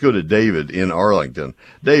 Let's go to David in Arlington.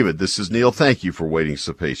 David, this is Neil. Thank you for waiting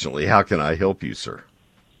so patiently. How can I help you, sir?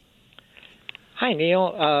 Hi,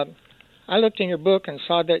 Neil. I looked in your book and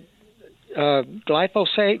saw that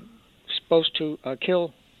glyphosate is supposed to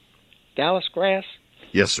kill Dallas grass.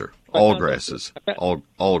 Yes, sir. All grasses.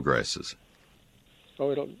 All grasses.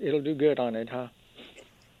 Oh, it'll do good on it, huh?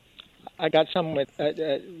 I got some with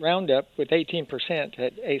Roundup with 18%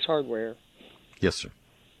 at Ace Hardware. Yes, sir.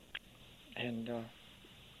 And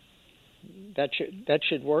that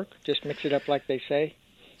should work. Just mix it up like they say.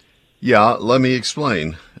 Yeah, let me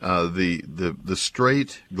explain. The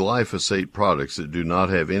straight glyphosate products that do not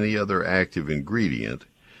have any other active ingredient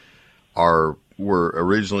are were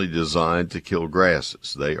originally designed to kill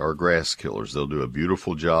grasses. They are grass killers. They'll do a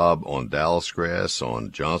beautiful job on Dallas grass,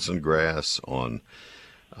 on Johnson grass, on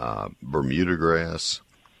Bermuda grass,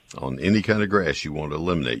 on any kind of grass you want to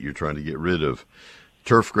eliminate. You're trying to get rid of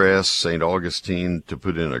turf grass, St. Augustine, to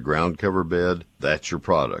put in a ground cover bed. That's your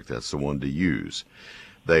product. That's the one to use.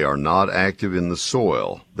 They are not active in the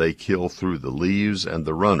soil. They kill through the leaves and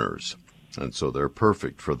the runners, and so they're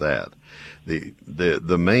perfect for that.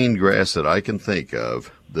 The main grass that I can think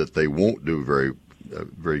of that they won't do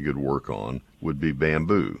very good work on would be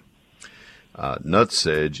bamboo.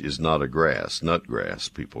 Nutsedge is not a grass.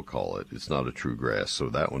 Nutgrass, people call it. It's not a true grass, so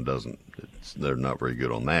that one they're not very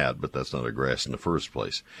good on that, but that's not a grass in the first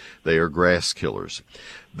place. They are grass killers.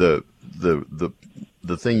 The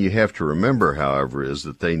thing you have to remember, however, is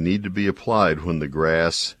that they need to be applied when the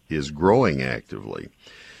grass is growing actively.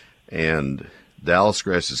 And Dallas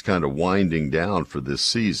grass is kind of winding down for this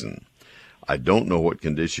season. I don't know what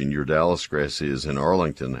condition your Dallas grass is in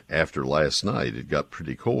Arlington after last night. It got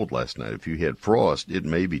pretty cold last night. If you had frost, it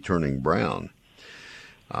may be turning brown.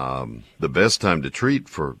 The best time to treat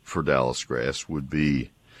for Dallas grass would be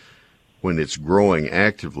when it's growing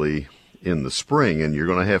actively in the spring, and you're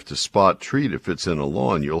going to have to spot treat. If it's in a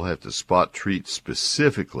lawn, you'll have to spot treat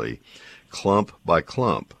specifically, clump by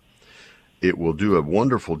clump. It will do a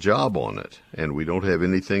wonderful job on it, and we don't have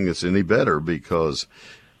anything that's any better because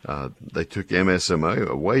they took MSMA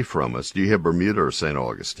away from us. Do you have Bermuda or St.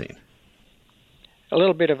 Augustine? A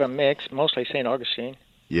little bit of a mix, mostly St. Augustine.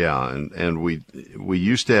 Yeah, and we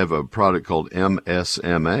used to have a product called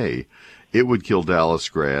MSMA. It would kill Dallas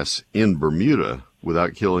grass in Bermuda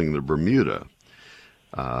without killing the Bermuda.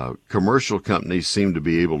 Commercial companies seem to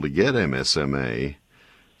be able to get MSMA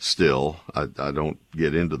still. I don't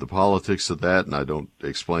get into the politics of that, and I don't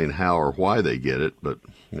explain how or why they get it, but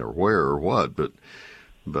or where or what,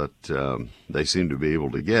 but they seem to be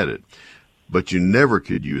able to get it. But you never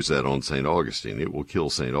could use that on St. Augustine. It will kill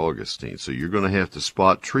St. Augustine. So you're going to have to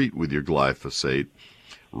spot treat with your glyphosate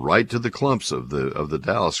right to the clumps of the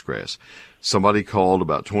Dallas grass. Somebody called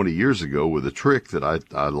about 20 years ago with a trick that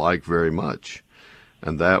I like very much,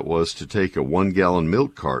 and that was to take a 1-gallon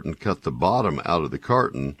milk carton, cut the bottom out of the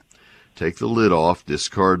carton, take the lid off,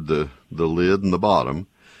 discard the lid and the bottom,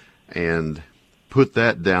 and put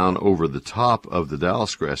that down over the top of the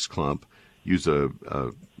Dallas grass clump. Use a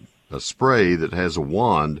spray that has a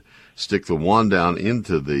wand, stick the wand down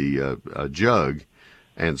into the jug,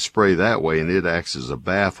 and spray that way, and it acts as a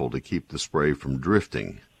baffle to keep the spray from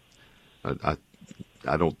drifting.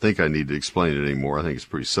 I don't think I need to explain it anymore. I think it's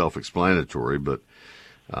pretty self-explanatory, but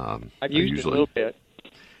I've used it a little bit.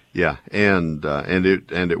 Yeah, and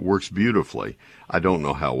it works beautifully. I don't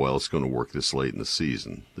know how well it's going to work this late in the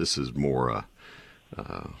season. This is more a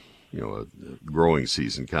growing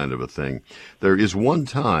season kind of a thing. There is one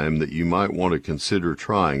time that you might want to consider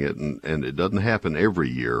trying it, and it doesn't happen every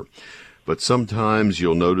year, but sometimes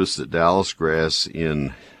you'll notice that Dallas grass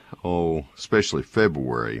in, especially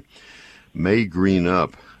February, may green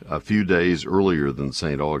up a few days earlier than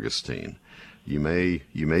St. Augustine. You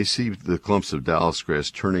may see the clumps of Dallas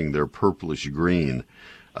grass turning their purplish green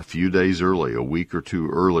a few days early, a week or two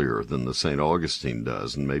earlier than the St. Augustine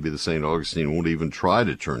does, and maybe the St. Augustine won't even try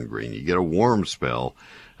to turn green. You get a warm spell,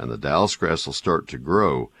 and the Dallas grass will start to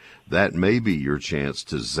grow. That may be your chance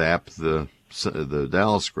to zap the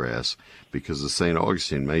Dallas grass, because the St.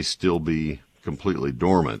 Augustine may still be completely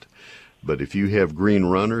dormant. But if you have green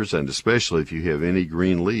runners, and especially if you have any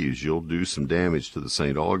green leaves, you'll do some damage to the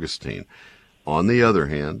St. Augustine. On the other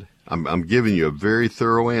hand, I'm giving you a very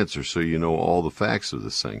thorough answer so you know all the facts of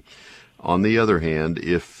this thing. On the other hand,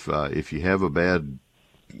 if you have a bad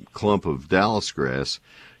clump of Dallas grass,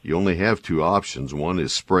 you only have two options. One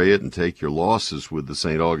is spray it and take your losses with the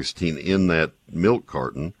St. Augustine in that milk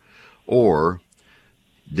carton, or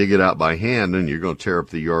dig it out by hand, and you're going to tear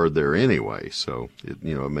up the yard there anyway. So it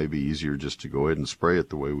may be easier just to go ahead and spray it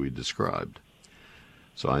the way we described.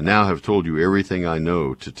 So I now have told you everything I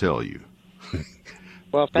know to tell you.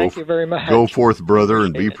 Well, thank you very much. Go forth, brother,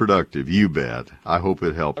 and be productive. You bet. I hope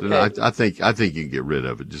it helped. Okay. And I think you can get rid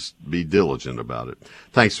of it. Just be diligent about it.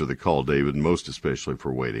 Thanks for the call, David, and most especially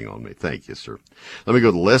for waiting on me. Thank you, sir. Let me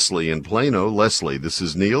go to Leslie in Plano. Leslie, this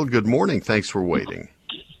is Neil. Good morning. Thanks for waiting.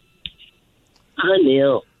 Hi,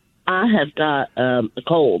 Neil. I have got a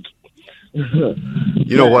cold.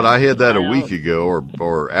 You know what? I had that a week ago,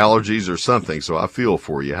 or allergies or something, so I feel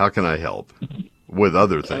for you. How can I help? With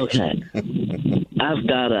other things. Okay. I've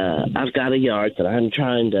got a yard that I'm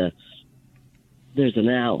trying to. There's an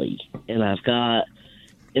alley, and I've got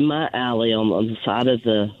in my alley on the side of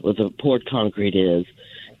where the poured concrete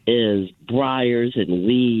is briars and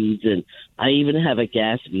weeds, and I even have a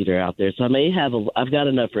gas meter out there, so I've got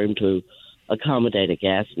enough room to accommodate a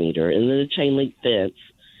gas meter, and then a chain link fence,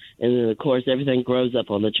 and then of course everything grows up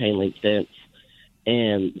on the chain link fence.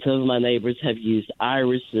 And some of my neighbors have used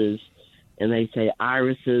irises, and they say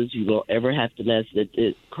irises you don't ever have to mess.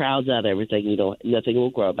 It crowds out everything. Nothing will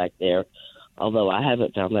grow back there. Although I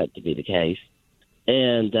haven't found that to be the case.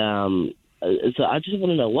 And so I just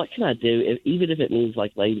want to know, what can I do, even if it means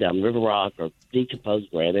like laying down river rock or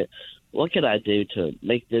decomposed granite? What can I do to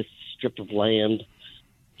make this strip of land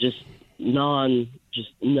just nothing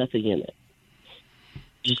in it?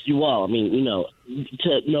 Just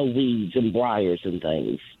no weeds and briars and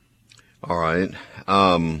things. All right.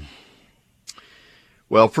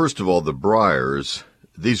 Well, first of all, the briars,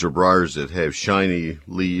 these are briars that have shiny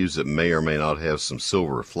leaves that may or may not have some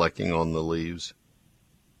silver flecking on the leaves.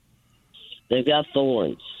 They've got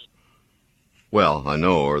thorns. Well, I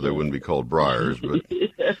know, or they wouldn't be called briars,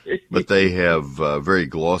 but they have very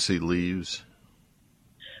glossy leaves.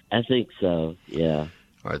 I think so, yeah.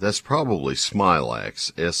 All right, that's probably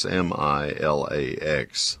smilax,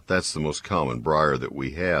 Smilax. That's the most common briar that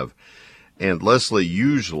we have. And Leslie,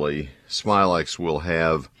 usually smilax will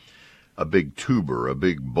have a big tuber, a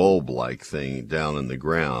big bulb-like thing down in the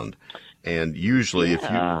ground. And usually if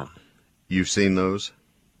you've seen those?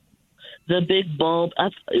 The big bulb,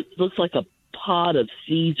 it looks like a pod of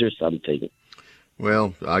seeds or something.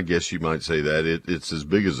 Well, I guess you might say that. It's as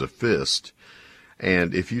big as a fist.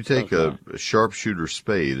 And if you take a sharpshooter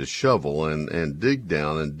spade, a shovel, and dig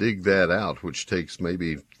down and dig that out, which takes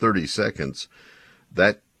maybe 30 seconds,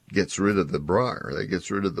 that gets rid of the briar. That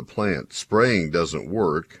gets rid of the plant. Spraying doesn't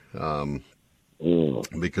work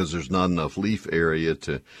because there's not enough leaf area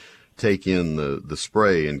to take in the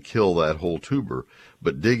spray and kill that whole tuber.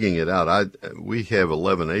 But digging it out, we have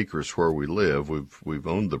 11 acres where we live. We've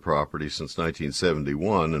owned the property since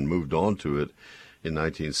 1971 and moved on to it in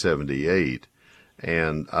 1978.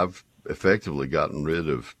 And I've effectively gotten rid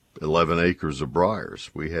of 11 acres of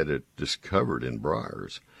briars. We had it just covered in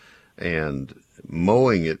briars. And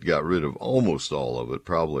mowing it got rid of almost all of it,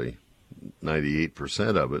 probably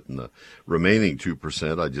 98% of it. And the remaining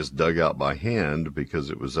 2% I just dug out by hand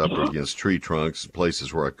because it was up against tree trunks,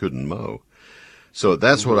 places where I couldn't mow. So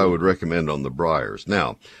that's what I would recommend on the briars.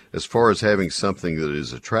 Now, as far as having something that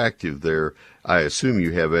is attractive there, I assume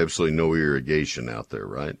you have absolutely no irrigation out there,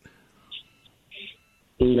 right?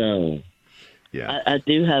 No. Yeah. I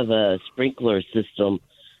do have a sprinkler system,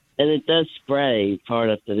 and it does spray far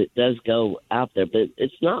enough that it does go out there, but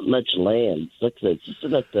it's not much land. It's just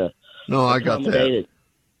enough to I got that. it.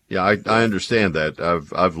 Yeah, I understand that.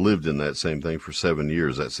 I've lived in that same thing for 7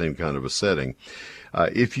 years, that same kind of a setting.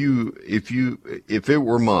 If it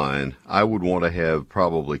were mine, I would want to have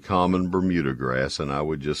probably common Bermuda grass, and I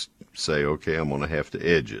would just say, okay, I'm going to have to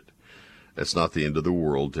edge it. That's not the end of the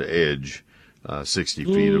world to edge 60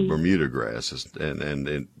 feet of Bermuda grass,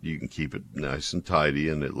 and you can keep it nice and tidy,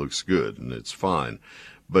 and it looks good, and it's fine.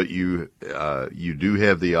 But you do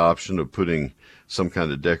have the option of putting some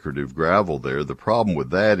kind of decorative gravel there. The problem with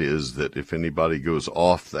that is that if anybody goes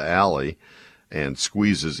off the alley and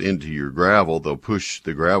squeezes into your gravel, they'll push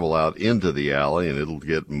the gravel out into the alley, and it'll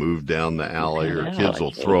get moved down the alley, or kids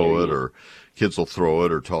will throw it, or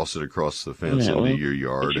toss it across the fence into your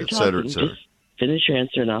yard, et cetera, et cetera. Just finish your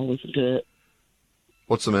answer, and I'll listen to it.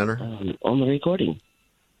 What's the matter? On the recording.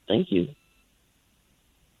 Thank you.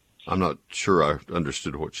 I'm not sure I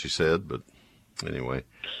understood what she said, but anyway.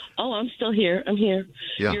 Oh, I'm still here. I'm here.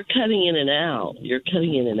 Yeah. You're cutting in and out.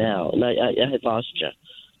 And I had lost you.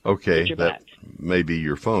 Okay, that may be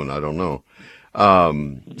your phone. I don't know.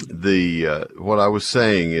 What I was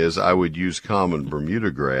saying is I would use common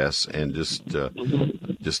Bermuda grass and just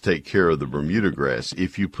take care of the Bermuda grass.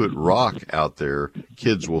 If you put rock out there,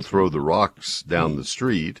 kids will throw the rocks down the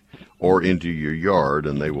street or into your yard,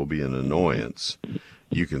 and they will be an annoyance.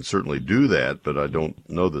 You can certainly do that, but I don't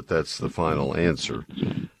know that that's the final answer.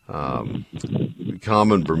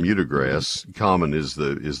 Common Bermuda grass, common is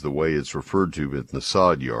the way it's referred to in the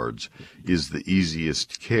sod yards, is the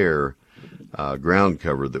easiest care ground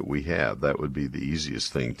cover that we have. That would be the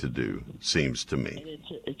easiest thing to do, seems to me.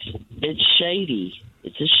 It's shady.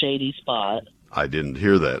 It's a shady spot. I didn't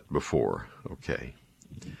hear that before. Okay.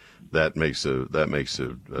 That's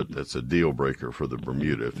a deal breaker for the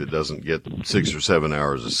Bermuda. If it doesn't get 6 or 7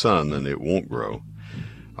 hours of sun, then it won't grow.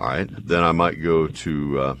 All right. Then I might go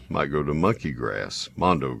to monkey grass,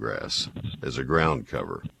 mondo grass, as a ground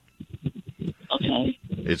cover. Okay.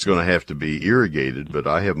 It's going to have to be irrigated, but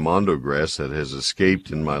I have mondo grass that has escaped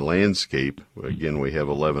in my landscape. Again, we have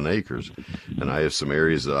 11 acres, and I have some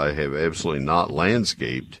areas that I have absolutely not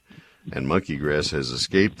landscaped And monkey grass has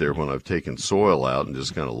escaped there when I've taken soil out and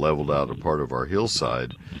just kind of leveled out a part of our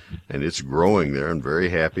hillside. And it's growing there and very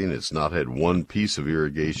happy, and it's not had one piece of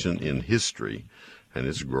irrigation in history. And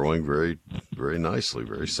it's growing very, very nicely,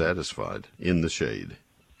 very satisfied in the shade.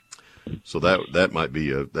 So that might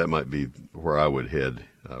be where I would head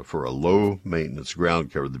for a low maintenance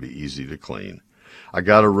ground cover to be easy to clean. I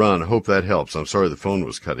got to run. I hope that helps. I'm sorry the phone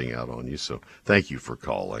was cutting out on you, so thank you for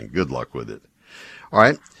calling. Good luck with it. All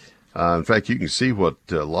right. In fact, you can see what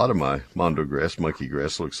a lot of my mondo grass, monkey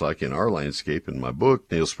grass, looks like in our landscape in my book,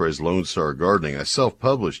 Neil Sperry's Lone Star Gardening. I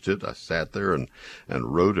self-published it. I sat there and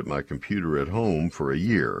wrote at my computer at home for a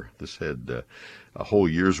year. This had a whole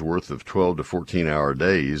year's worth of 12 to 14-hour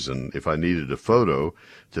days, and if I needed a photo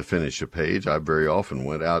to finish a page, I very often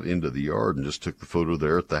went out into the yard and just took the photo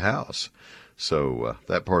there at the house. So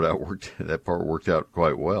that part worked out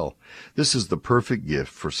quite well. This is the perfect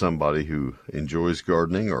gift for somebody who enjoys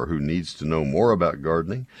gardening or who needs to know more about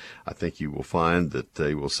gardening. I think you will find that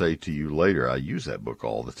they will say to you later, I use that book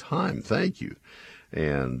all the time. Thank you.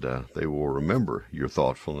 And they will remember your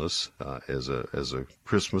thoughtfulness as a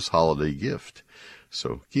Christmas holiday gift.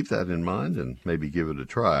 So keep that in mind and maybe give it a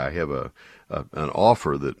try. I have an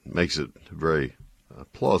offer that makes it very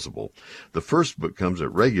plausible. The first book comes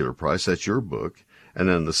at regular price. That's your book. And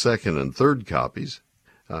then the second and third copies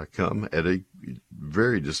come at a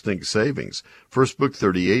very distinct savings. First book,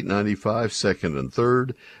 $38.95. Second and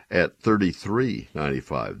third at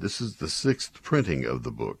 $33.95. This is the sixth printing of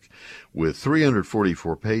the book with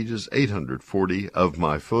 344 pages, 840 of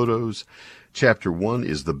my photos. Chapter 1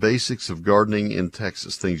 is the basics of gardening in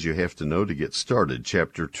Texas, things you have to know to get started.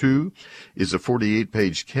 Chapter 2 is a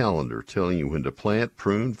 48-page calendar telling you when to plant,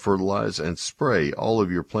 prune, fertilize, and spray all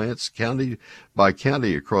of your plants county by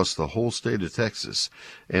county across the whole state of Texas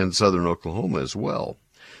and southern Oklahoma as well.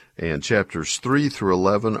 And chapters 3 through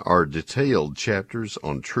 11 are detailed chapters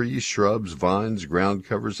on trees, shrubs, vines, ground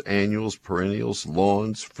covers, annuals, perennials,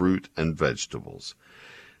 lawns, fruit, and vegetables.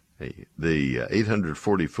 The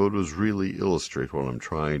 840 photos really illustrate what I'm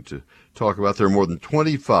trying to talk about. There are more than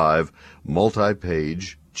 25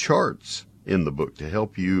 multi-page charts in the book to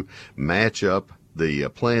help you match up the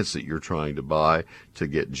plants that you're trying to buy to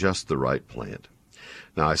get just the right plant.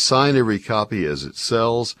 Now, I sign every copy as it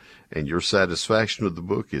sells, and your satisfaction with the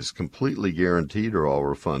book is completely guaranteed, or I'll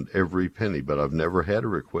refund every penny. But I've never had a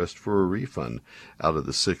request for a refund out of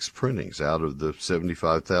the 6 printings, out of the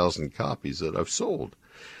 75,000 copies that I've sold.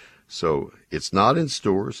 So it's not in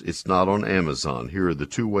stores. It's not on Amazon. Here are the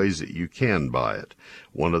 2 ways that you can buy it.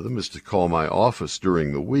 One of them is to call my office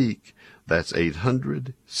during the week. That's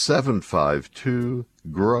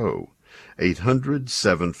 800-752-GROW.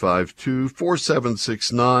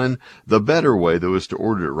 800-752-4769. The better way, though, is to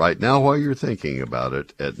order it right now while you're thinking about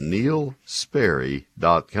it at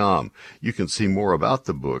neilsperry.com. You can see more about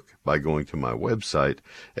the book by going to my website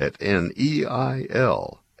at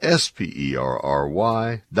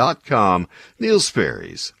neilsperry.com. Neil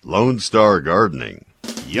Sperry's Lone Star Gardening.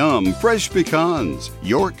 Yum, fresh pecans.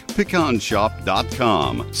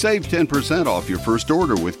 YorkPecanShop.com. Save 10% off your first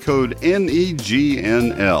order with code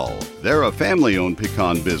NEGNL. They're a family-owned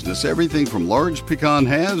pecan business. Everything from large pecan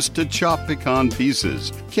halves to chopped pecan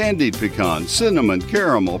pieces. Candied pecan, cinnamon,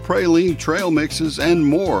 caramel, praline, trail mixes, and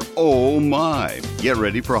more. Oh my! Get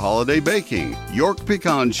ready for holiday baking.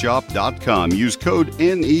 YorkPecanShop.com. Use code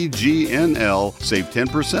NEGNL. Save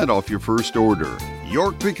 10% off your first order.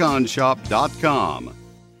 YorkPecanShop.com.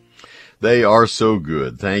 They are so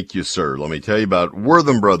good. Thank you, sir. Let me tell you about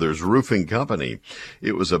Wortham Brothers Roofing Company.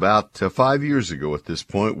 It was about 5 years ago at this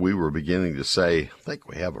point we were beginning to say, I think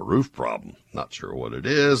we have a roof problem. Not sure what it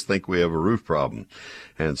is. Think we have a roof problem.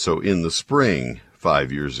 And so in the spring,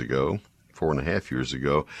 5 years ago, 4.5 years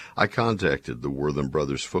ago, I contacted the Wortham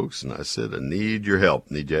Brothers folks and I said, I need your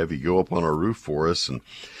help. Need to have you go up on our roof for us and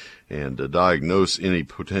diagnose any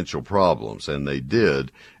potential problems. And they did,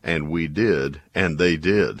 and we did, and they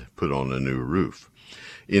did put on a new roof.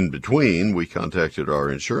 In between, we contacted our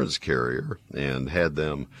insurance carrier and had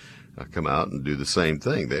them come out and do the same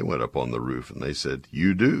thing. They went up on the roof and they said,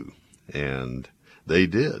 you do. And they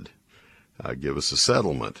did give us a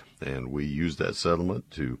settlement. And we used that settlement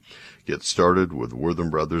to get started with Wortham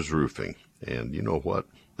Brothers Roofing. And you know what?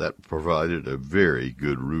 That provided a very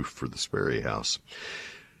good roof for the Sperry house.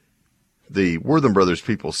 The Wortham Brothers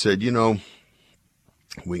people said, you know,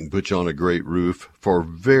 we can put you on a great roof for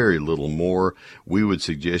very little more. We would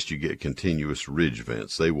suggest you get continuous ridge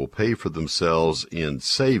vents. They will pay for themselves in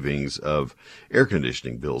savings of air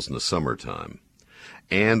conditioning bills in the summertime.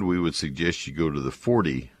 And we would suggest you go to the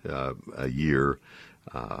 40 a year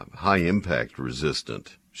high impact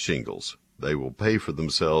resistant shingles. They will pay for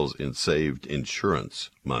themselves in saved insurance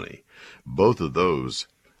money. Both of those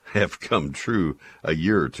have come true a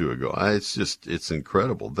year or two ago. It's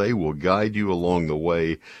incredible. They will guide you along the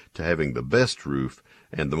way to having the best roof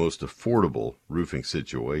and the most affordable roofing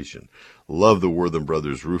situation. Love the Wortham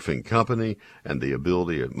Brothers Roofing Company and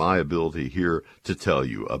my ability here to tell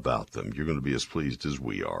you about them. You're going to be as pleased as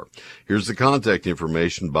we are. Here's the contact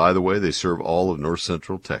information. By the way, they serve all of North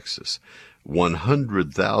Central Texas.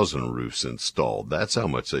 100,000 roofs installed. That's how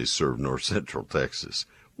much they serve North Central Texas.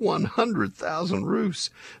 100,000 roofs.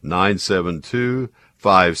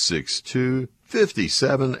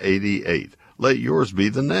 972-562-5788. Let yours be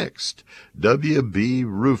the next.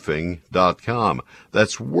 WBRoofing.com.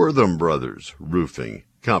 That's Wortham Brothers Roofing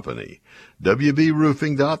Company.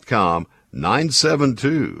 WBRoofing.com,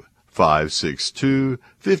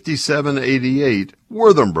 972-562-5788.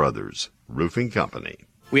 Wortham Brothers Roofing Company.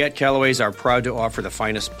 We at Callaway's are proud to offer the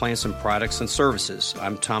finest plants and products and services.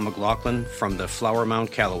 I'm Tom McLaughlin from the Flower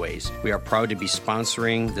Mound Callaway's. We are proud to be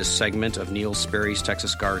sponsoring this segment of Neil Sperry's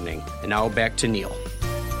Texas Gardening. And now back to Neil.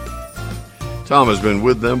 Tom has been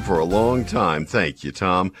with them for a long time. Thank you,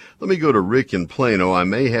 Tom. Let me go to Rick in Plano. I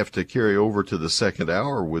may have to carry over to the second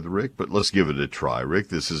hour with Rick, but let's give it a try. Rick,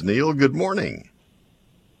 this is Neil. Good morning.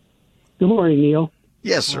 Good morning, Neil.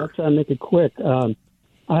 Yes, sir. I'll try to make it quick.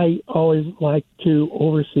 I always like to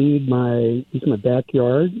overseed my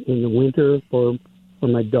backyard in the winter for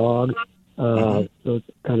my dog. So it's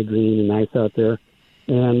kind of green and nice out there.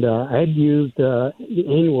 And I had used the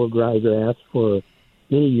annual dry grass for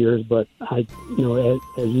many years, but as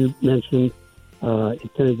you mentioned,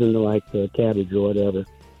 it turns into like the cabbage or whatever.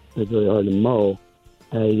 It's really hard to mow.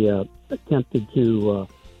 I attempted to,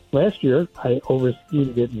 last year, I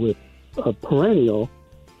overseeded it with a perennial,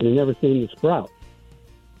 and it never seemed to sprout.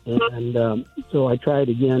 And so I tried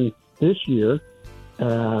again this year,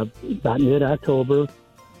 about mid-October,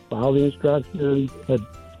 followed the instructions, had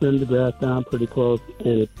trimmed the grass down pretty close,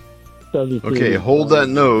 and it doesn't seem hold that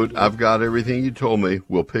note. I've got everything you told me.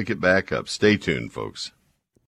 We'll pick it back up. Stay tuned, folks.